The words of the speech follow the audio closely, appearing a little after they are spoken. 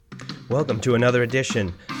Welcome to another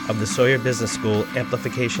edition of the Sawyer Business School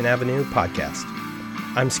Amplification Avenue podcast.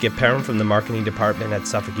 I'm Skip Perrin from the Marketing Department at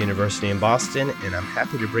Suffolk University in Boston, and I'm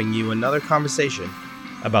happy to bring you another conversation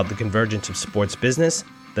about the convergence of sports business,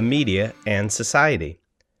 the media, and society.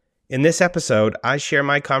 In this episode, I share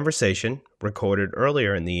my conversation, recorded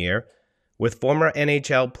earlier in the year, with former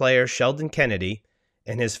NHL player Sheldon Kennedy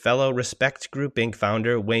and his fellow Respect Group Inc.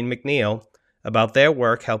 founder Wayne McNeil about their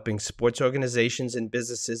work helping sports organizations and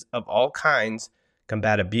businesses of all kinds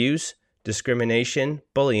combat abuse, discrimination,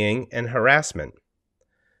 bullying, and harassment.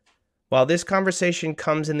 While this conversation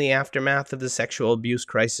comes in the aftermath of the sexual abuse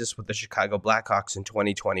crisis with the Chicago Blackhawks in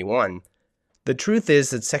 2021, the truth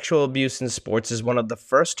is that sexual abuse in sports is one of the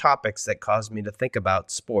first topics that caused me to think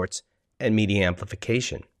about sports and media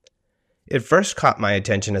amplification. It first caught my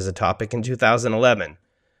attention as a topic in 2011,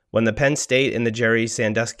 when the Penn State and the Jerry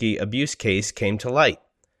Sandusky abuse case came to light.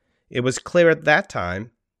 It was clear at that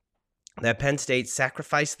time that Penn State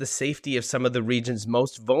sacrificed the safety of some of the region's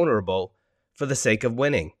most vulnerable for the sake of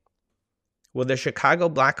winning. Were the Chicago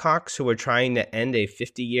Blackhawks, who were trying to end a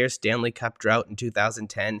 50-year Stanley Cup drought in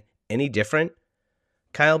 2010, any different?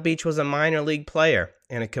 Kyle Beach was a minor league player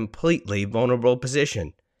in a completely vulnerable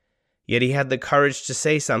position, yet he had the courage to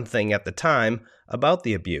say something at the time about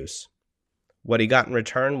the abuse. What he got in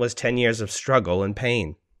return was 10 years of struggle and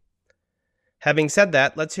pain. Having said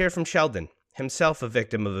that, let's hear from Sheldon, himself a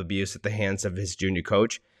victim of abuse at the hands of his junior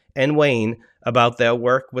coach, and Wayne about their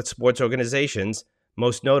work with sports organizations,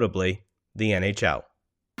 most notably the NHL.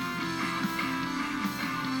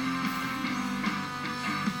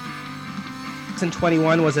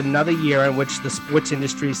 2021 was another year in which the sports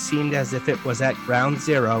industry seemed as if it was at ground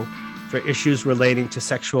zero for issues relating to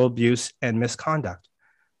sexual abuse and misconduct.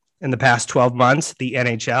 In the past 12 months, the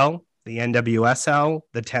NHL, the NWSL,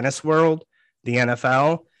 the tennis world, the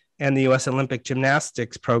NFL, and the U.S. Olympic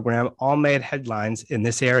Gymnastics program all made headlines in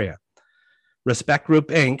this area. Respect Group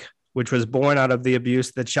Inc., which was born out of the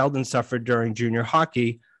abuse that Sheldon suffered during junior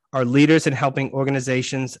hockey, are leaders in helping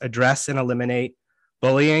organizations address and eliminate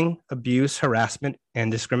bullying, abuse, harassment,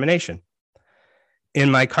 and discrimination.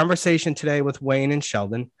 In my conversation today with Wayne and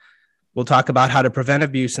Sheldon, we'll talk about how to prevent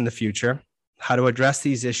abuse in the future, how to address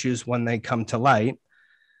these issues when they come to light.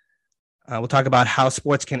 We'll talk about how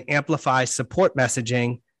sports can amplify support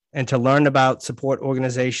messaging and to learn about support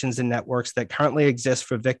organizations and networks that currently exist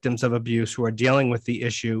for victims of abuse who are dealing with the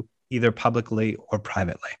issue either publicly or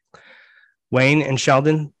privately. Wayne and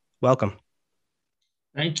Sheldon, welcome.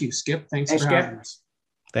 Thank you, Skip. Thanks for having us.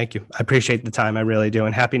 Thank you. I appreciate the time. I really do.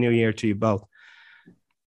 And Happy New Year to you both.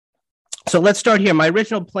 So let's start here. My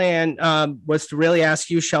original plan was to really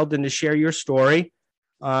ask you, Sheldon, to share your story.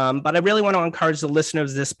 But I really want to encourage the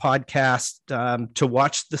listeners of this podcast to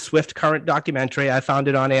watch the Swift Current documentary. I found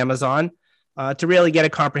it on Amazon to really get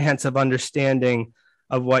a comprehensive understanding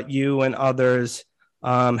of what you and others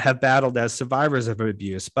have battled as survivors of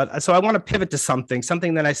abuse. But so I want to pivot to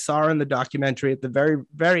something that I saw in the documentary at the very,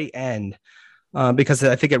 very end, because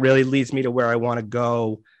I think it really leads me to where I want to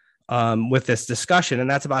go with this discussion, and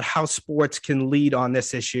that's about how sports can lead on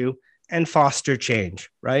this issue and foster change,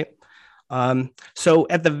 right? So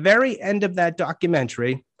at the very end of that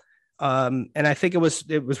documentary, and I think it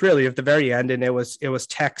was really at the very end, and it was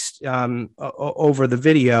text over the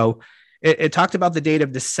video. It talked about the date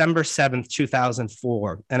of December 7th,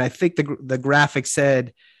 2004, and I think the graphic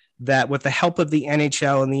said that with the help of the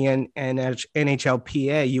NHL and the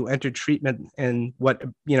NHLPA, you entered treatment and what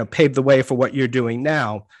paved the way for what you're doing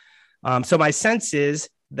now. So my sense is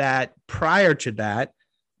that prior to that,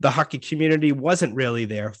 the hockey community wasn't really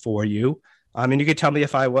there for you. And you could tell me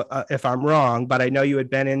if I'm wrong, but I know you had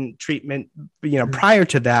been in treatment, prior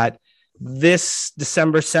to that. This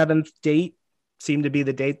December 7th date seemed to be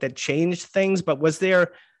the date that changed things. But was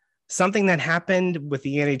there something that happened with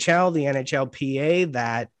the NHL, the NHLPA,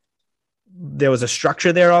 that there was a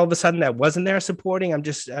structure there all of a sudden that wasn't there supporting? I'm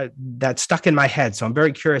just that stuck in my head. So I'm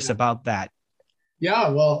very curious about that. Yeah,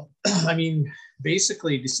 well, I mean,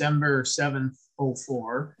 basically December 7th,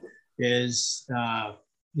 2004 is,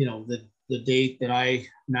 the date that I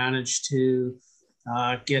managed to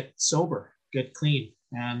get sober, get clean.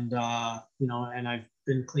 And, and I've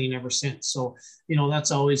been clean ever since. So,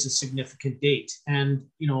 that's always a significant date. And,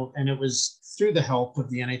 and it was through the help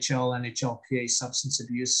of the NHL, NHLPA substance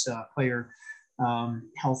abuse player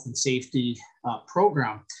health and safety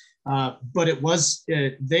program. But it was,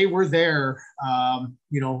 they were there,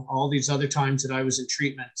 all these other times that I was in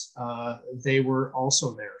treatment, they were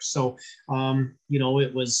also there. So,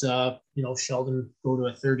 it was, Sheldon, go to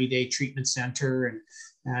a 30-day treatment center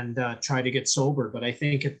and try to get sober. But I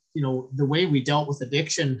think, the way we dealt with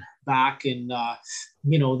addiction back in,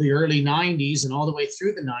 the early 90s and all the way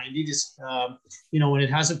through the 90s, and it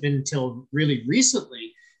hasn't been until really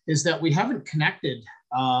recently, is that we haven't connected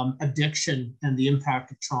addiction and the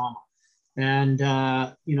impact of trauma. And,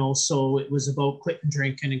 so it was about quitting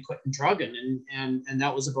drinking and quitting drugging, and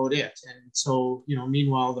that was about it. And so,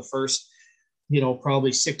 meanwhile, the first,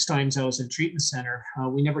 probably 6 times I was in treatment center,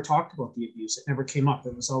 we never talked about the abuse. It never came up.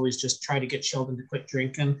 It was always just try to get Sheldon to quit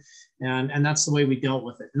drinking. And that's the way we dealt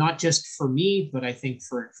with it. Not just for me, but I think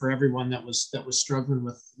for everyone that was struggling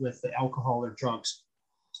with the alcohol or drugs.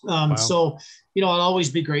 Wow. So, I'll always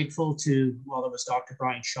be grateful to, well, it was Dr.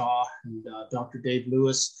 Brian Shaw and Dr. Dave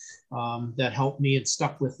Lewis that helped me and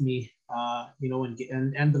stuck with me,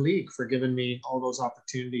 and the league for giving me all those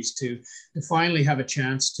opportunities to finally have a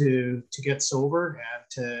chance to get sober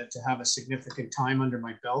and to have a significant time under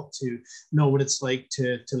my belt, to know what it's like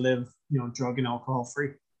to live, drug and alcohol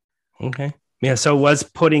free. Okay. Yeah. So was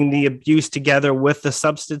putting the abuse together with the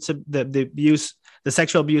substance, the abuse, the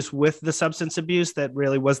sexual abuse with the substance abuse, that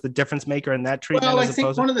really was the difference maker in that treatment? Well, I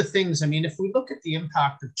think one of the things, if we look at the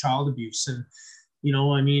impact of child abuse, and,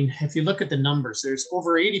 if you look at the numbers, there's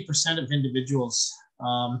over 80% of individuals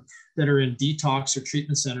that are in detox or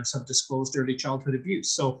treatment centers have disclosed early childhood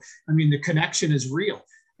abuse. So, the connection is real.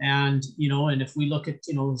 And, and if we look at,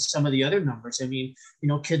 some of the other numbers,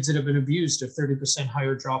 kids that have been abused are 30%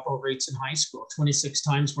 higher dropout rates in high school, 26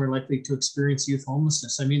 times more likely to experience youth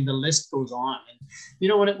homelessness. The list goes on.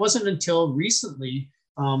 And, and it wasn't until recently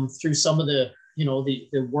through some of the,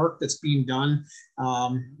 the work that's being done,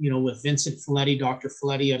 with Vincent Folletti, Dr.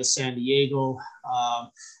 Folletti out of San Diego,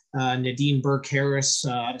 Nadine Burke-Harris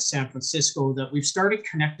out of San Francisco, that we've started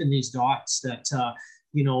connecting these dots that,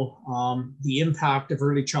 the impact of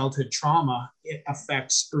early childhood trauma, it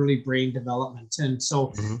affects early brain development. And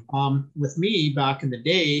so with me back in the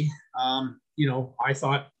day, I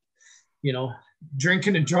thought,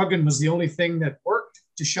 drinking and drugging was the only thing that worked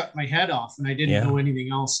to shut my head off. And I didn't know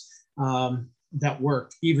anything else that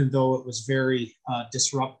worked, even though it was very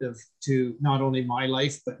disruptive to not only my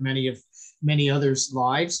life, but many others'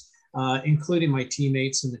 lives, including my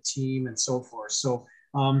teammates and the team and so forth. So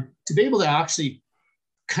to be able to actually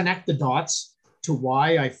connect the dots to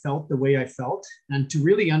why I felt the way I felt, and to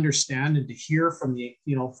really understand and to hear from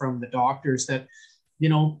the doctors that,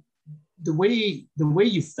 the way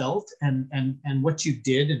you felt and what you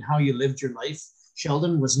did and how you lived your life,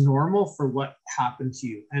 Sheldon, was normal for what happened to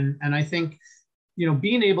you. And I think,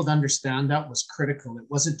 being able to understand that was critical. It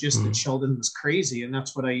wasn't just that Sheldon was crazy, and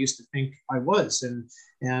that's what I used to think I was.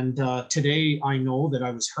 And today I know that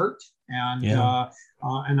I was hurt, and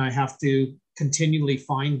I have to continually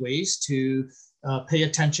find ways to pay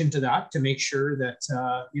attention to that, to make sure that,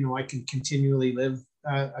 I can continually live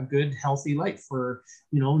a good, healthy life for,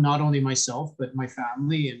 not only myself, but my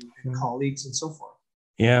family and colleagues and so forth.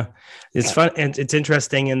 Yeah. It's fun. And it's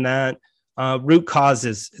interesting in that root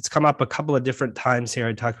causes. It's come up a couple of different times here.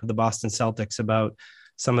 I talked with the Boston Celtics about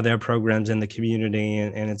some of their programs in the community,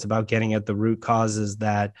 and it's about getting at the root causes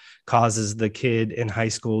that causes the kid in high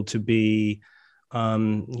school to be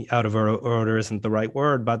out of order isn't the right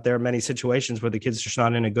word, but there are many situations where the kid's just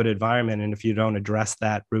not in a good environment. And if you don't address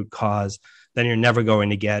that root cause, then you're never going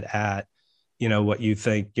to get at, what you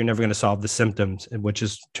think. You're never going to solve the symptoms, which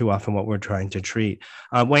is too often what we're trying to treat.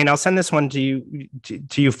 Wayne, I'll send this one to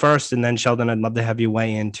you first, and then Sheldon, I'd love to have you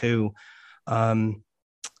weigh in too. So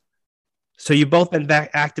you've both been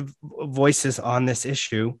active voices on this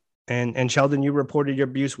issue. And Sheldon, you reported your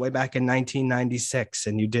abuse way back in 1996,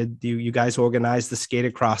 and you guys organized the Skate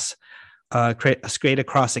Across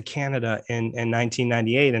of Canada in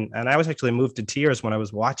 1998. And I was actually moved to tears when I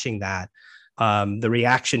was watching that, the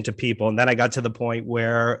reaction to people. And then I got to the point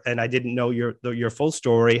where, and I didn't know your full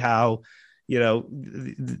story, how,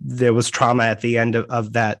 there was trauma at the end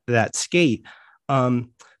of that skate.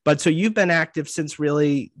 But so you've been active since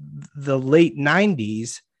really the late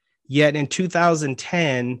 90s, yet in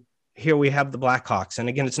 2010, here we have the Blackhawks. And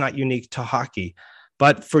again, it's not unique to hockey,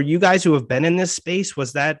 but for you guys who have been in this space,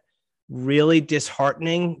 was that really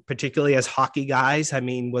disheartening, particularly as hockey guys?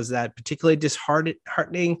 Was that particularly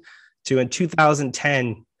disheartening to, in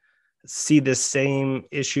 2010, see this same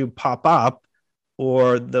issue pop up,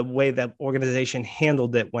 or the way that organization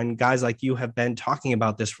handled it when guys like you have been talking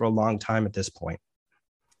about this for a long time at this point?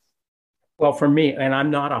 Well, for me, and I'm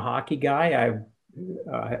not a hockey guy,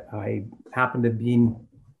 I happen to be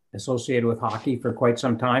associated with hockey for quite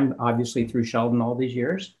some time, obviously through Sheldon all these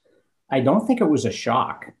years. I don't think it was a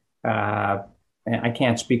shock. And I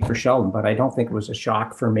can't speak for Sheldon, but I don't think it was a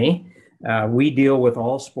shock for me. We deal with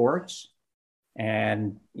all sports,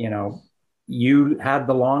 and, you had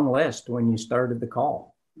the long list when you started the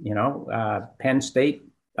call. Penn State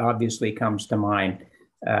obviously comes to mind.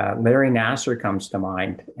 Larry Nassar comes to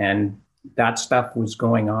mind. And that stuff was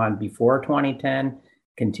going on before 2010,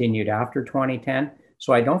 continued after 2010.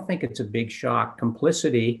 So I don't think it's a big shock.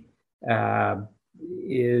 Complicity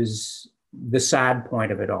is the sad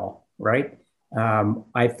point of it all, right?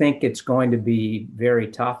 I think it's going to be very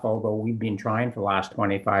tough, although we've been trying for the last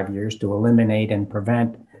 25 years to eliminate and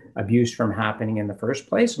prevent abuse from happening in the first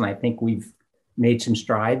place. And I think we've made some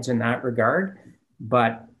strides in that regard.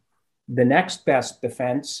 But the next best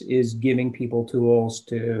defense is giving people tools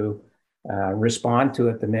to respond to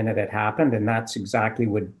it the minute it happened. And that's exactly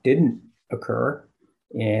what didn't occur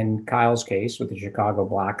in Kyle's case with the Chicago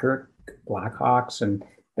Blackhawks. And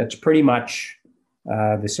that's pretty much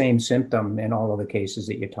the same symptom in all of the cases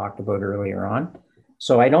that you talked about earlier on.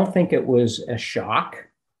 So I don't think it was a shock.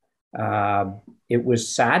 It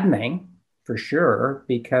was saddening for sure,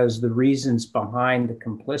 because the reasons behind the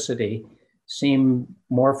complicity seem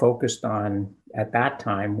more focused on, at that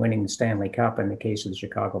time, winning the Stanley Cup in the case of the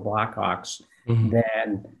Chicago Blackhawks,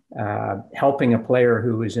 than helping a player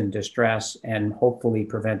who is in distress and hopefully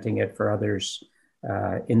preventing it for others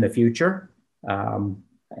in the future.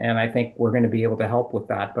 And I think we're going to be able to help with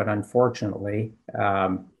that. But unfortunately,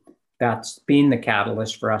 that's been the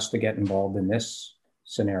catalyst for us to get involved in this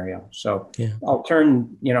scenario. So yeah. I'll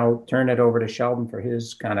turn it over to Sheldon for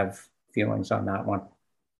his kind of feelings on that one.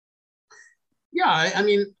 Yeah, I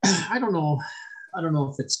mean, I don't know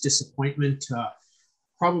if it's disappointment,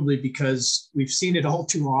 probably because we've seen it all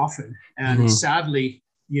too often. And sadly,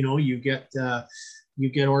 you get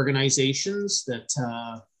organizations that,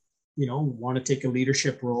 want to take a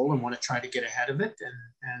leadership role and want to try to get ahead of it.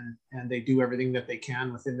 And they do everything that they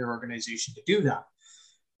can within their organization to do that.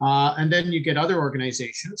 And then you get other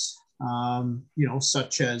organizations,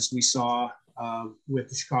 such as we saw with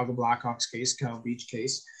the Chicago Blackhawks case, Kyle Beach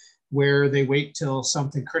case, where they wait till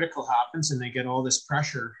something critical happens and they get all this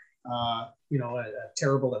pressure. A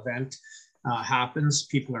terrible event happens,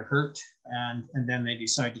 people are hurt, and then they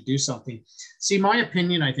decide to do something. See, my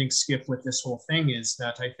opinion, I think, Skip, with this whole thing is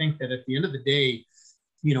that I think that at the end of the day,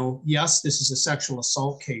 yes, this is a sexual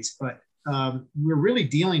assault case, but we're really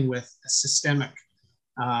dealing with a systemic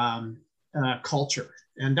culture,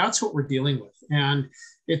 and that's what we're dealing with. And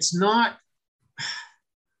it's not,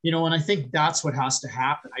 and I think that's what has to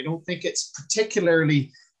happen. I don't think it's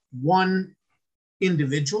particularly one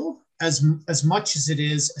individual as much as it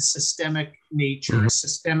is a systemic nature, a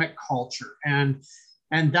systemic culture. And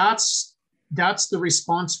that's the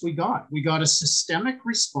response we got. We got a systemic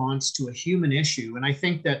response to a human issue. And I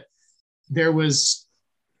think that there was,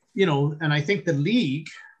 and I think the league,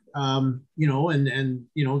 and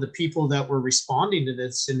the people that were responding to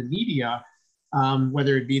this in the media,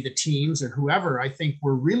 whether it be the teams or whoever, I think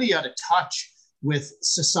we're really out of touch with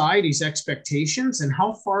society's expectations and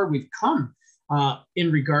how far we've come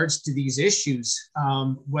in regards to these issues,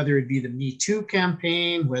 whether it be the Me Too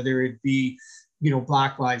campaign, whether it be,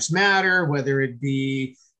 Black Lives Matter, whether it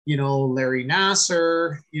be, Larry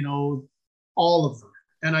Nassar, all of them.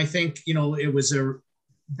 And I think,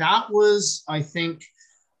 that was, I think,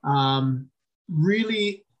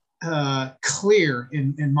 really clear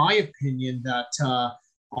in my opinion that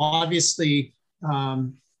obviously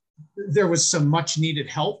there was some much needed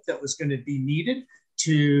help that was going to be needed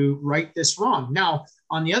to right this wrong. Now,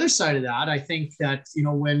 on the other side of that, I think that,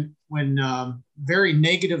 when very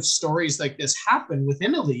negative stories like this happen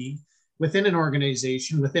within a league, within an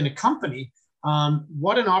organization, within a company,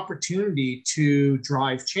 what an opportunity to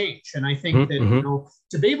drive change. And I think that,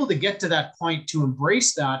 to be able to get to that point, to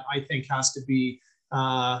embrace that, I think has to be,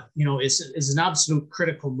 is an absolute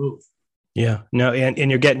critical move. Yeah, no. And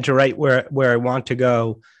you're getting to right where I want to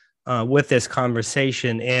go with this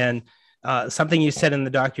conversation. And something you said in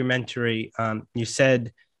the documentary, you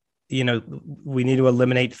said, we need to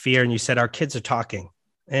eliminate fear. And you said, our kids are talking.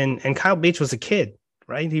 And Kyle Beach was a kid,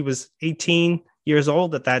 right? He was 18 years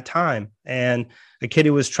old at that time. And a kid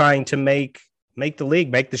who was trying to make the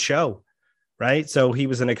league, make the show, right? So he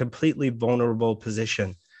was in a completely vulnerable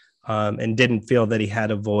position and didn't feel that he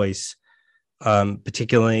had a voice,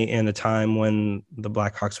 particularly in a time when the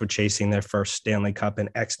Blackhawks were chasing their first Stanley Cup in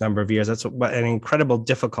X number of years. That's an incredible,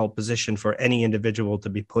 difficult position for any individual to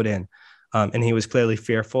be put in. And he was clearly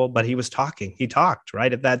fearful, but he was talking. He talked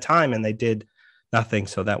right at that time, and they did nothing.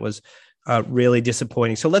 So that was really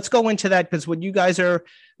disappointing. So let's go into that, because what you guys are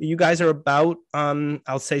about,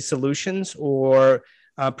 I'll say, solutions or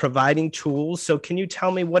providing tools. So can you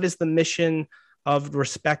tell me, what is the mission of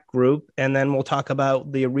Respect Group? And then we'll talk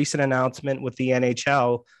about the recent announcement with the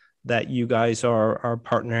NHL that you guys are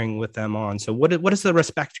partnering with them on. So what is the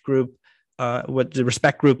Respect Group what the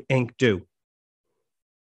Respect Group Inc. do?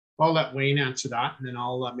 I'll let Wayne answer that, and then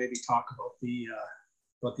I'll maybe talk about the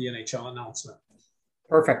NHL announcement.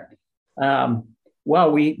 Perfect.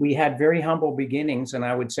 Well, we had very humble beginnings, and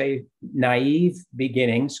I would say naive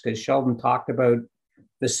beginnings, because Sheldon talked about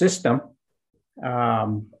the system.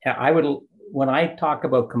 When I talk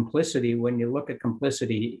about complicity, when you look at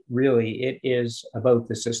complicity, really it is about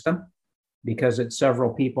the system, because it's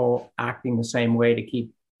several people acting the same way to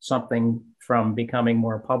keep something from becoming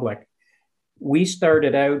more public. We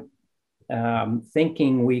started out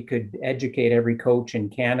thinking we could educate every coach in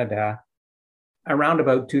Canada around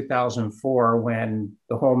about 2004, when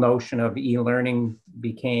the whole notion of e-learning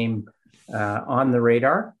became on the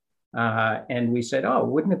radar. And we said, oh,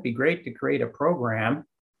 wouldn't it be great to create a program?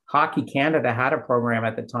 Hockey Canada had a program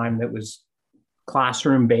at the time that was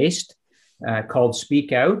classroom-based called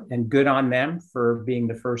Speak Out, and good on them for being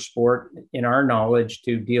the first sport in our knowledge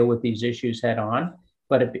to deal with these issues head on.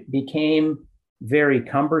 But it became very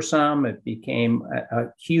cumbersome. It became a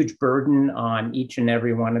huge burden on each and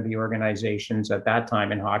every one of the organizations at that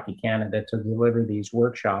time in Hockey Canada to deliver these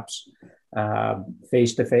workshops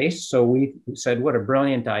face to face. So we said, what a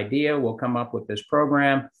brilliant idea. We'll come up with this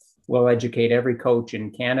program. We'll educate every coach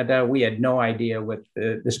in Canada. We had no idea what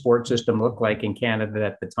the sport system looked like in Canada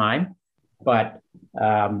at the time, but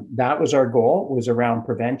that was our goal, was around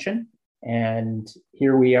prevention. And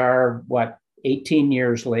here we are, 18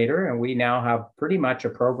 years later, and we now have pretty much a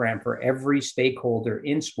program for every stakeholder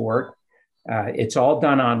in sport. It's all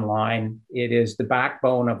done online. It is the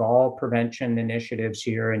backbone of all prevention initiatives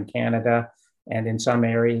here in Canada and in some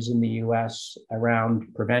areas in the US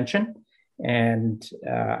around prevention. And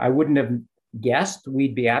I wouldn't have guessed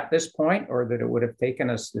we'd be at this point, or that it would have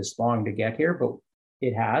taken us this long to get here, but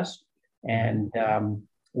it has. And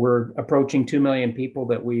we're approaching 2 million people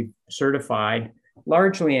that we've certified,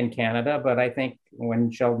 largely in Canada. But I think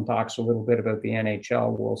when Sheldon talks a little bit about the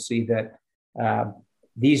NHL, we'll see that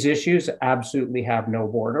these issues absolutely have no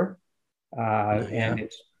border. And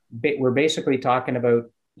we're basically talking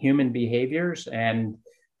about human behaviors, and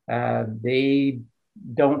they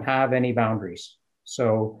don't have any boundaries.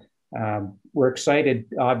 So we're excited,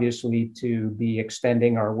 obviously, to be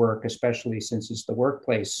extending our work, especially since it's the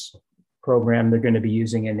workplace program they're going to be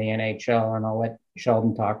using in the NHL. And I'll let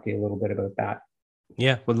Sheldon talk to you a little bit about that.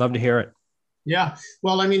 Yeah, would love to hear it. Yeah.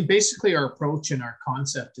 Well, I mean, basically our approach and our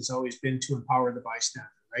concept has always been to empower the bystander,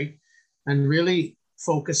 right? And really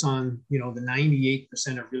focus on, the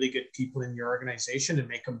 98% of really good people in your organization and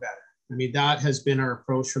make them better. I mean, that has been our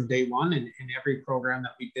approach from day one in every program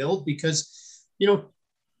that we build, because,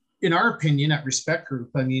 in our opinion at Respect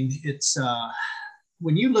Group, I mean, it's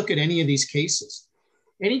when you look at any of these cases,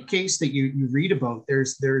 any case that you read about,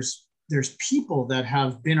 there's people that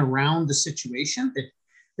have been around the situation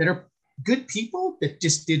that are good people that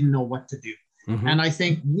just didn't know what to do. Mm-hmm. And I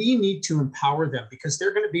think we need to empower them, because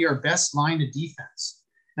they're going to be our best line of defense.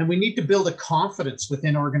 And we need to build a confidence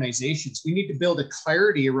within organizations. We need to build a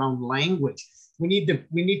clarity around language. We need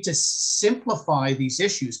to simplify these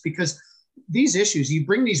issues, because these issues, you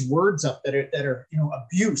bring these words up that are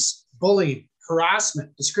abuse, bullying,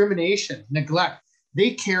 harassment, discrimination, neglect.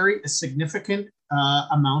 They carry a significant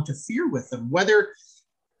amount of fear with them, whether,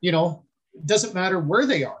 it doesn't matter where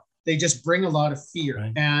they are. They just bring a lot of fear.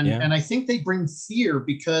 Right. And I think they bring fear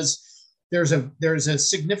because there's a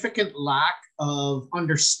significant lack of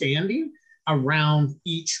understanding around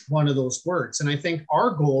each one of those words. And I think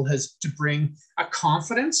our goal has to bring a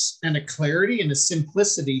confidence and a clarity and a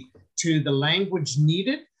simplicity to the language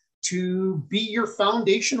needed to be your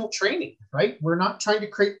foundational training, right? We're not trying to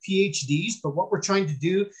create PhDs, but what we're trying to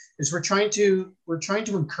do is we're trying to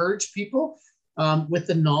encourage people with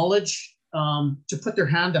the knowledge to put their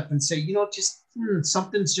hand up and say,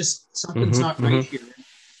 something's not right here.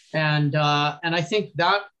 And I think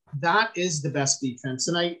that is the best defense.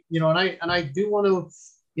 And I do want to,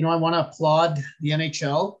 I want to applaud the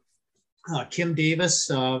NHL, Kim Davis,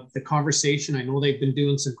 the conversation. I know they've been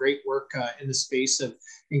doing some great work in the space of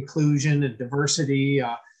inclusion and diversity.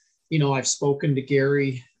 I've spoken to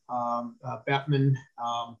Gary Bettman,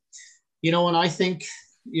 and I think,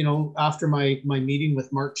 after my meeting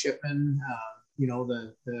with Mark Chipman,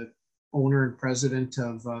 the owner and president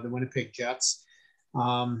of the Winnipeg Jets,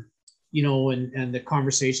 and the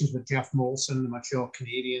conversations with Jeff Molson, the Montreal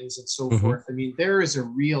Canadiens, and so forth. I mean, there is a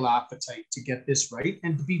real appetite to get this right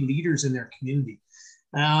and to be leaders in their community.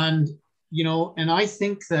 And, and I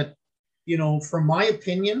think that, from my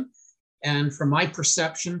opinion and from my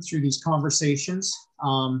perception through these conversations,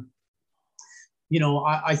 I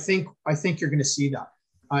think you're going to see that.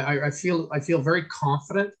 I feel very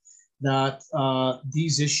confident that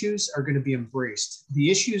these issues are going to be embraced. The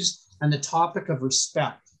issues and the topic of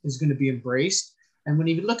respect is going to be embraced. And when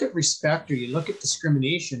you look at respect, or you look at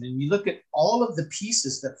discrimination, and you look at all of the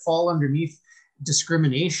pieces that fall underneath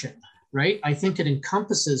discrimination, right? I think it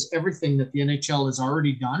encompasses everything that the NHL has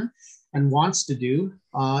already done and wants to do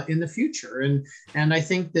in the future. And I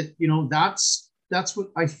think that, that's what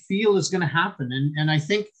I feel is going to happen. And I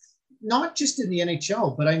think not just in the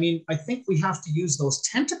NHL, but I think we have to use those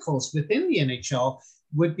tentacles within the NHL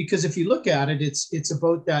because if you look at it, it's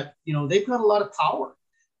about that, they've got a lot of power.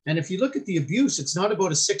 And if you look at the abuse, it's not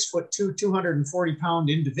about a 6'2", 240-pound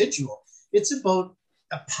individual. It's about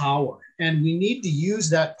a power. And we need to use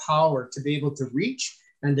that power to be able to reach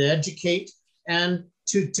and to educate and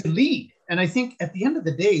to lead. And I think at the end of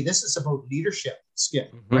the day, this is about leadership,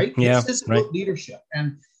 Skip, right? Yeah, this is about leadership.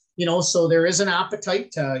 And, so there is an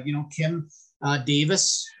appetite to, Kim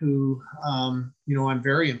Davis, who, I'm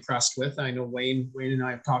very impressed with. I know Wayne and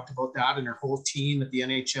I have talked about that, and her whole team at the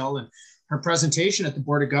NHL, and her presentation at the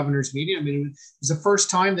Board of Governors meeting. It was the first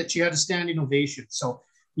time that she had a standing ovation. So,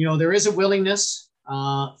 there is a willingness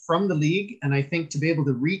from the league. And I think to be able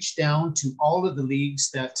to reach down to all of the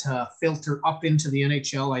leagues that filter up into the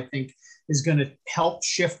NHL, I think is going to help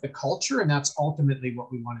shift the culture. And that's ultimately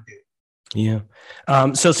what we want to do. Yeah.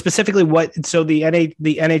 So specifically the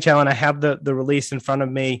NHL, and I have the release in front of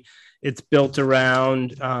me, it's built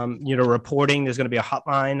around, reporting. There's going to be a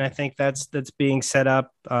hotline, I think that's being set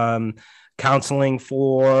up, counseling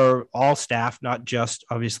for all staff, not just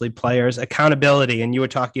obviously players, accountability. And you were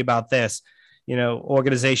talking about this,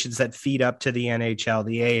 organizations that feed up to the NHL,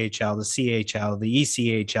 the AHL, the CHL, the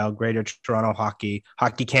ECHL, Greater Toronto Hockey,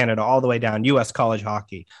 Hockey Canada, all the way down, US College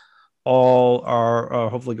Hockey, all are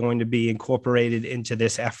hopefully going to be incorporated into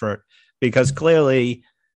this effort, because clearly,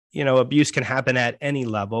 abuse can happen at any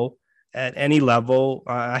level. I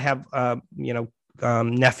have,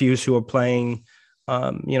 nephews who are playing,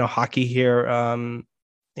 hockey here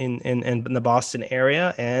in the Boston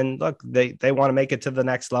area. And look, they want to make it to the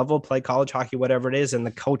next level, play college hockey, whatever it is. And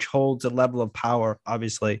the coach holds a level of power,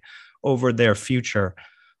 obviously, over their future.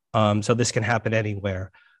 So this can happen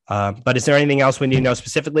anywhere. But is there anything else we need to know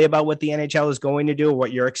specifically about what the NHL is going to do, or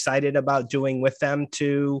what you're excited about doing with them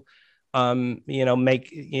to,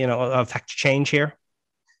 make, affect change here?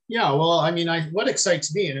 Yeah, well, what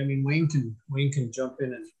excites me, and Wayne can jump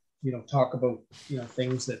in and, talk about,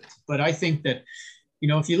 things but I think that,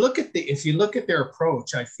 if you look at their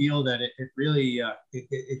approach, I feel that it really,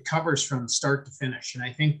 it covers from start to finish. And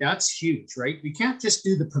I think that's huge, right? We can't just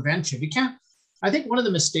do the prevention. I think one of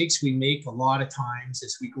the mistakes we make a lot of times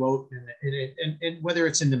is we go out and whether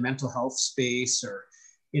it's in the mental health space or,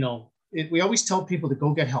 we always tell people to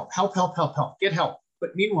go get help, get help.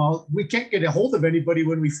 But meanwhile, we can't get a hold of anybody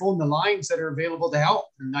when we phone the lines that are available to help.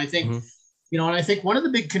 And I think, and I think one of the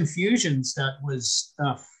big confusions that was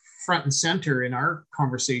front and center in our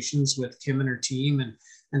conversations with Kim and her team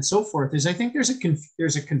and so forth is I think there's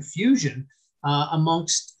a confusion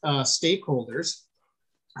amongst stakeholders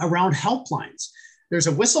around helplines. There's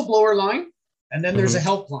a whistleblower line, and then there's a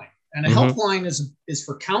helpline. And a helpline is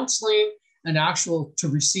for counseling and to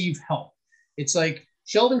receive help. It's like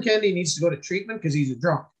Sheldon Kennedy needs to go to treatment because he's a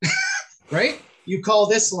drunk, right? You call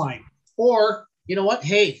this line. Or,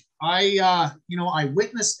 hey, I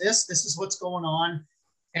witnessed this. This is what's going on.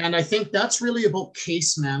 And I think that's really about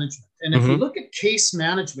case management. And if you look at case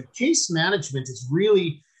management is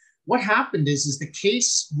really what happened is the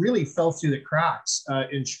case really fell through the cracks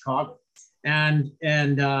in Chicago, and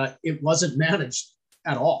it wasn't managed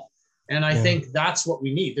at all. And I think that's what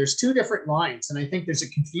we need. There's two different lines, and I think there's a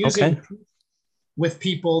confusion with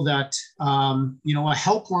people that a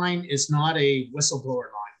helpline is not a whistleblower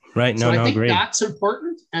line. Right. So I think agreed. that's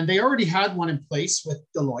important, and they already had one in place with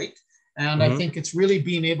Deloitte, and I think it's really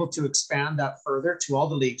being able to expand that further to all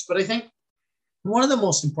the leagues. But I think one of the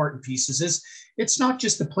most important pieces is it's not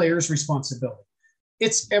just the player's responsibility.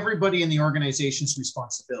 It's everybody in the organization's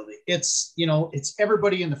responsibility. It's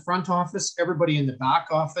everybody in the front office, everybody in the back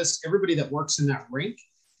office, everybody that works in that rink.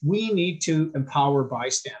 We need to empower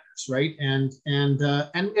bystanders, right? And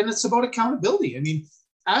it's about accountability.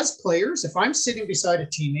 As players, if I'm sitting beside a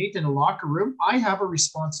teammate in a locker room, I have a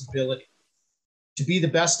responsibility to be the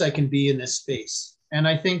best I can be in this space. And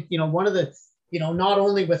I think, one of the, not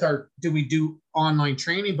only with we do online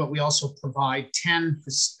training, but we also provide 10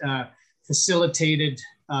 facilitated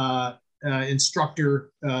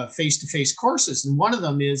instructor face-to-face courses. And one of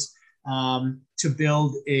them is to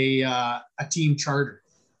build a team charter.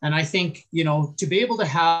 And I think, to be able to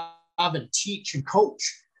have and teach and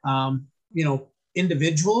coach,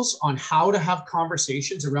 individuals on how to have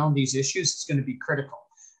conversations around these issues is going to be critical.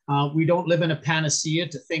 We don't live in a panacea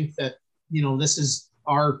to think that, this is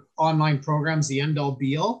our online programs, the end all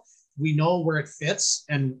be all. We know where it fits,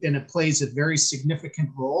 and it plays a very significant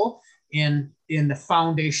role in the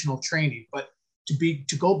foundational training. But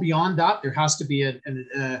to go beyond that, there has to be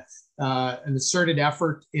an asserted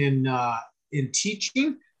effort in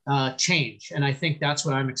teaching change, and I think that's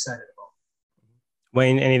what I'm excited about.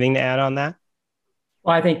 Wayne, anything to add on that?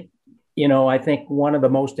 Well, I think one of the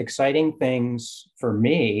most exciting things for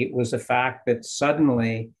me was the fact that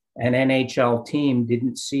suddenly an NHL team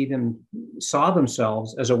saw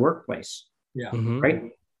themselves as a workplace. Yeah. Mm-hmm.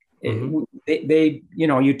 Right. Mm-hmm. They,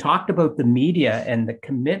 you talked about the media and the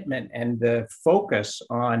commitment and the focus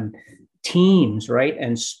on teams, right,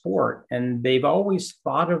 and sport. And they've always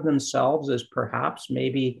thought of themselves as perhaps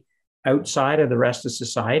maybe outside of the rest of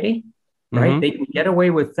society, right? Mm-hmm. They can get away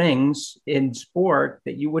with things in sport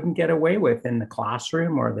that you wouldn't get away with in the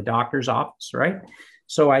classroom or the doctor's office, right?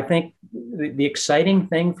 So I think the exciting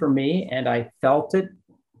thing for me, and I felt it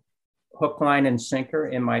hook, line, and sinker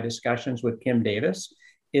in my discussions with Kim Davis,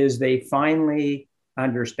 is they finally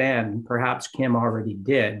understand, perhaps Kim already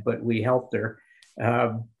did, but we helped her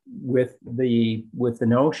with the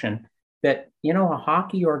notion that, a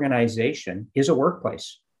hockey organization is a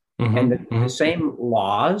workplace. Mm-hmm. And the same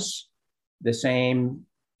laws, the same,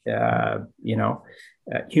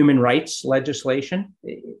 human rights legislation,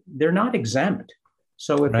 they're not exempt.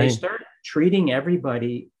 So if they start treating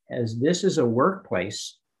everybody as this is a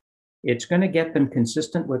workplace, it's going to get them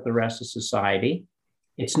consistent with the rest of society.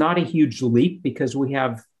 It's not a huge leap because we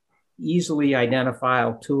have easily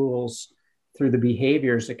identifiable tools through the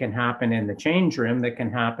behaviors that can happen in the change room, that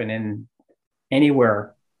can happen in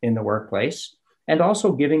anywhere in the workplace, and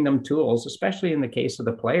also giving them tools, especially in the case of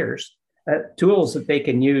the players, tools that they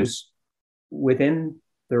can use within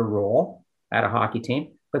their role at a hockey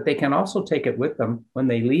team, but they can also take it with them when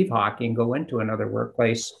they leave hockey and go into another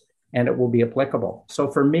workplace, and it will be applicable. So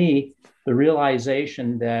for me, the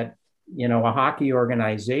realization that, a hockey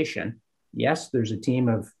organization, yes, there's a team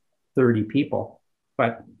of 30 people,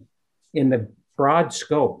 but in the broad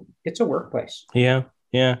scope, it's a workplace. Yeah.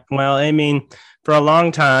 Well, I mean, for a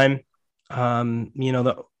long time, and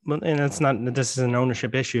this is an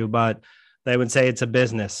ownership issue, but they would say it's a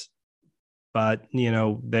business. But,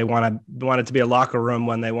 they want it to be a locker room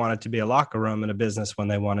when they want it to be a locker room, and a business when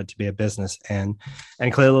they want it to be a business. And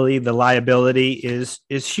clearly the liability is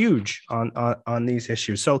huge on these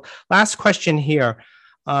issues. So last question here.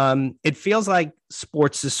 It feels like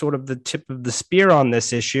sports is sort of the tip of the spear on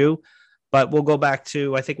this issue, but we'll go back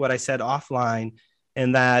to, I think, what I said offline,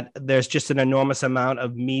 in that there's just an enormous amount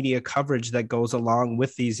of media coverage that goes along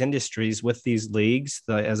with these industries, with these leagues.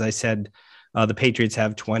 As I said, the Patriots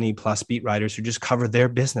have 20 plus beat writers who just cover their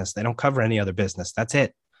business. They don't cover any other business. That's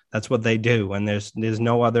it. That's what they do. And there's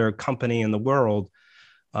no other company in the world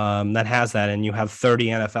that has that. And you have 30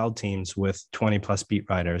 NFL teams with 20 plus beat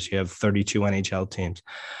writers. You have 32 NHL teams.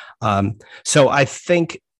 So I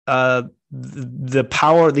think the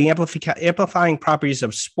power, the amplifying properties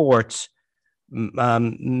of sports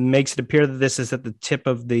makes it appear that this is at the tip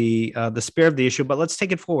of the spear of the issue. But let's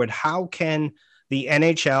take it forward. How can the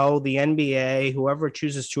NHL, the NBA, whoever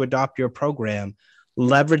chooses to adopt your program,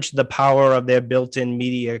 leverage the power of their built-in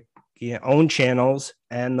media, own channels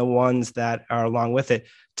and the ones that are along with it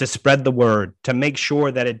to spread the word, to make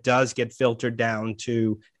sure that it does get filtered down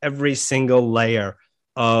to every single layer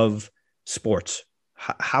of sports?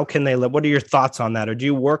 How can they live? What are your thoughts on that? Or do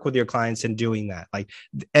you work with your clients in doing that?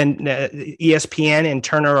 And ESPN and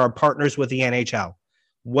Turner are partners with the NHL.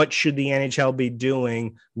 What should the NHL be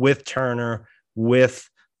doing with Turner, with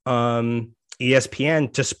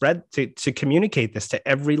ESPN to spread, to communicate this to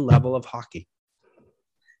every level of hockey?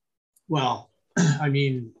 Well, I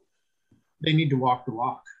mean, they need to walk the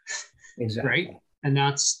walk. Exactly. Right. And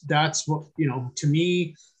that's what, to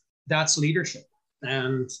me, that's leadership.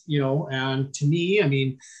 And, and to me, I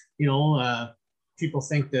mean, people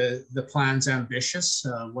think the plan's ambitious,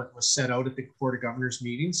 what was set out at the Board of Governors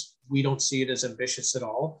meetings. We don't see it as ambitious at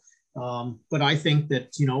all. But I think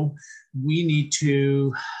that, we need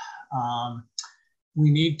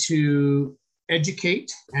to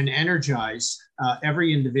educate and energize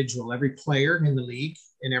every individual, every player in the league,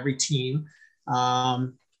 and every team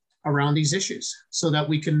around these issues, so that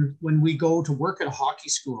we can, when we go to work at a hockey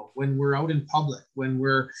school, when we're out in public, when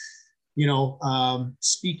we're,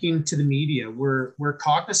 speaking to the media, we're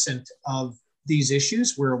cognizant of these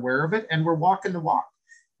issues, we're aware of it, and we're walking the walk.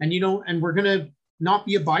 And, and we're going to not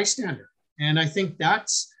be a bystander. And I think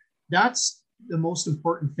that's the most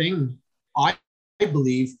important thing, I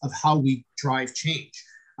believe, of how we drive change.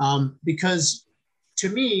 Because to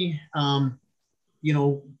me,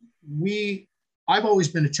 I've always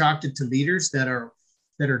been attracted to leaders that are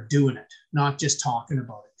doing it, not just talking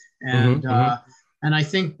about it. And I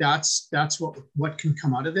think that's what can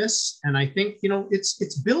come out of this. And I think,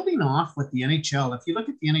 it's building off what the NHL. If you look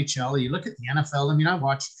at the NHL, you look at the NFL. I mean, I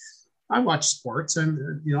watch sports,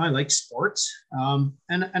 and I like sports. And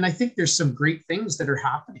I think there's some great things that are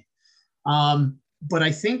happening. But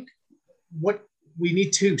I think what we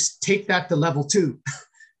need to take that to level 2,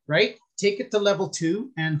 right? Take it to level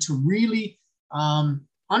 2, and to really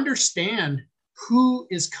understand who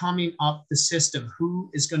is coming up the system,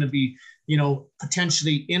 who is going to be,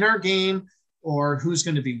 potentially in our game, or who's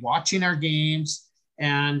going to be watching our games.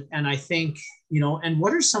 And I think, and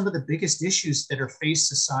what are some of the biggest issues that are face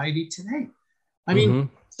society today? I mean,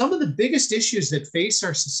 some of the biggest issues that face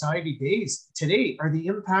our society today are the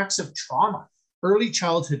impacts of trauma, early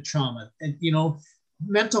childhood trauma, and,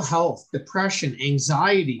 mental health, depression,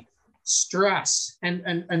 anxiety, stress.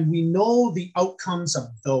 And we know the outcomes of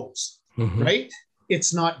those, right?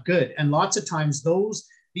 It's not good. And lots of times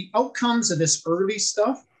the outcomes of this early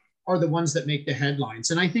stuff are the ones that make the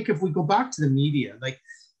headlines. And I think if we go back to the media, like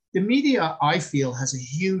the media, I feel, has a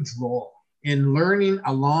huge role in learning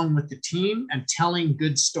along with the team and telling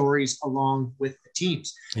good stories along with the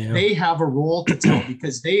teams. Yeah. They have a role to tell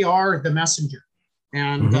because they are the messenger.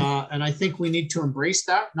 And and I think we need to embrace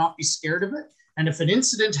that, not be scared of it. And if an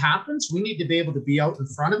incident happens, we need to be able to be out in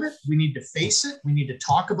front of it. We need to face it. We need to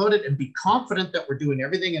talk about it and be confident that we're doing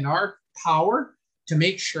everything in our power to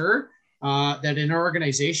make sure that in our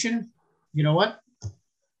organization,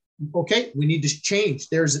 okay, we need to change.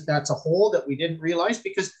 That's a hole that we didn't realize,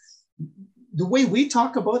 because the way we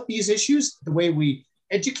talk about these issues, the way we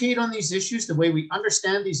educate on these issues, the way we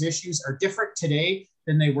understand these issues are different today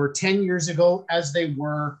than they were 10 years ago, as they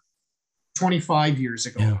were 25 years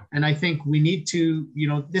ago. Yeah. And I think we need to,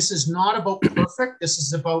 this is not about perfect. This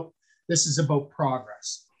is about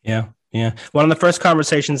progress. Yeah. Yeah. One of the first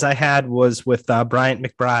conversations I had was with Bryant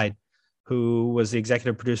McBride, who was the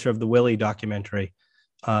executive producer of the Willie documentary.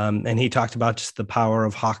 And he talked about just the power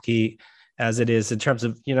of hockey as it is in terms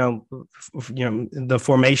of, the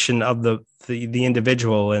formation of the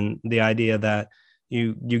individual, and the idea that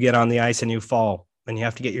you get on the ice and you fall and you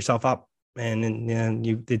have to get yourself up, and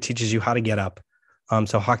it teaches you how to get up.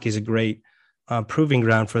 So hockey is a great proving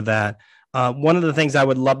ground for that. One of the things I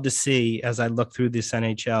would love to see as I look through this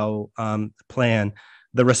NHL plan,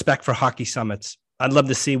 the Respect for Hockey Summits. I'd love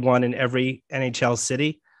to see one in every NHL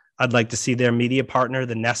city. I'd like to see their media partner,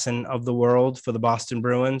 the NESN of the world for the Boston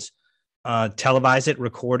Bruins, televise it,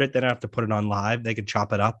 record it. They don't have to put it on live. They could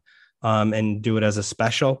chop it up and do it as a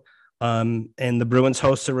special. And the Bruins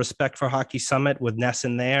host a Respect for Hockey Summit with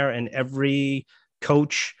NESN there, and every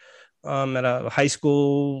coach at a high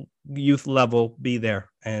school youth level be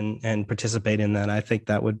there and participate in that. I think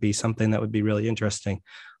that would be something that would be really interesting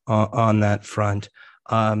on that front.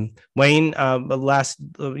 Wayne,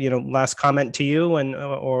 last comment to you, and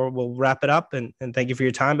or we'll wrap it up, and thank you for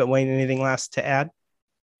your time. But Wayne, anything last to add?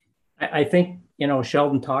 I think,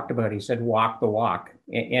 Sheldon talked about, he said, walk the walk.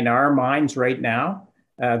 In our minds right now,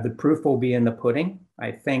 the proof will be in the pudding.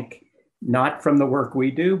 I think not from the work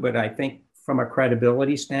we do, but I think from a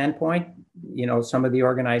credibility standpoint, some of the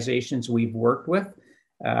organizations we've worked with,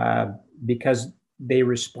 because they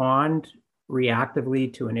respond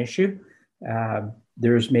reactively to an issue,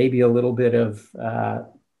 there's maybe a little bit of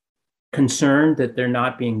concern that they're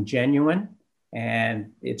not being genuine,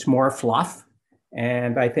 and it's more fluff.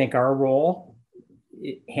 And I think our role,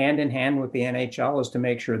 hand in hand with the NHL, is to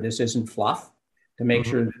make sure this isn't fluff, to make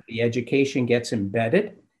sure that the education gets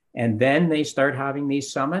embedded, and then they start having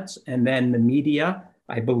these summits, and then the media,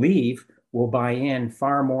 I believe, will buy in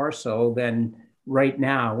far more so than right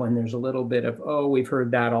now, when there's a little bit of, we've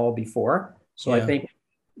heard that all before. So yeah. I think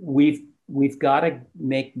we've got to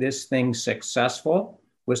make this thing successful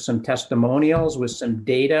with some testimonials, with some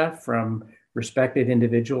data from respected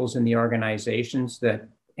individuals in the organizations that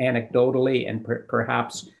anecdotally and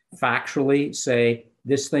perhaps factually say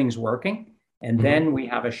this thing's working. And then we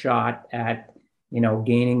have a shot at,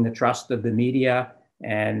 gaining the trust of the media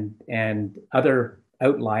and other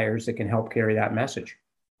outliers that can help carry that message.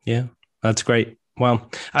 Yeah, that's great.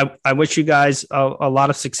 Well, I wish you guys a lot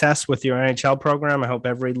of success with your NHL program. I hope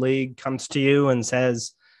every league comes to you and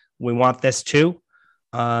says, we want this too.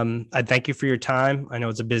 I thank you for your time. I know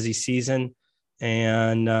it's a busy season,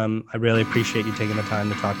 and I really appreciate you taking the time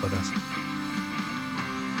to talk with us.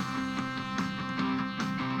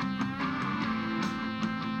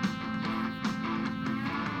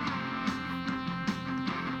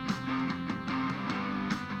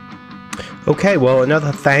 Okay, well,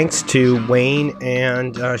 another thanks to Wayne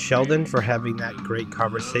and Sheldon for having that great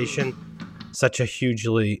conversation. Such a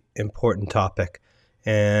hugely important topic.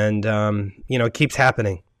 And, it keeps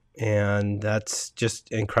happening. And that's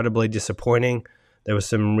just incredibly disappointing. There was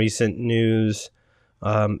some recent news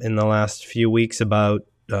in the last few weeks about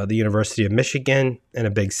the University of Michigan and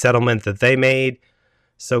a big settlement that they made.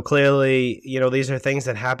 So clearly, these are things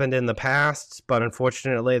that happened in the past, but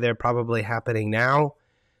unfortunately, they're probably happening now.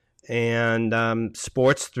 And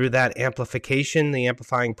sports, through that amplification, the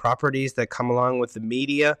amplifying properties that come along with the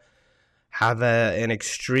media, have an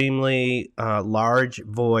extremely large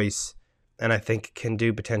voice, and I think can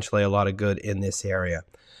do potentially a lot of good in this area.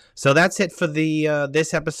 So that's it for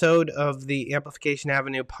this episode of the Amplification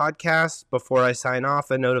Avenue podcast. Before I sign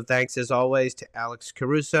off, a note of thanks as always to Alex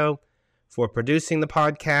Caruso for producing the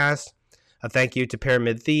podcast. A thank you to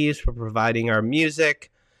Pyramid Thieves for providing our music.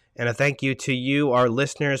 And a thank you to you, our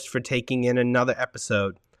listeners, for taking in another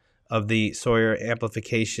episode of the Sawyer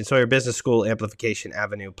Business School Amplification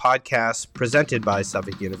Avenue podcast presented by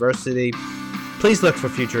Suffolk University. Please look for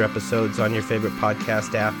future episodes on your favorite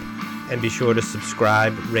podcast app and be sure to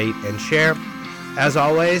subscribe, rate, and share. As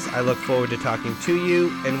always, I look forward to talking to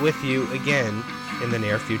you and with you again in the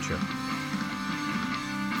near future.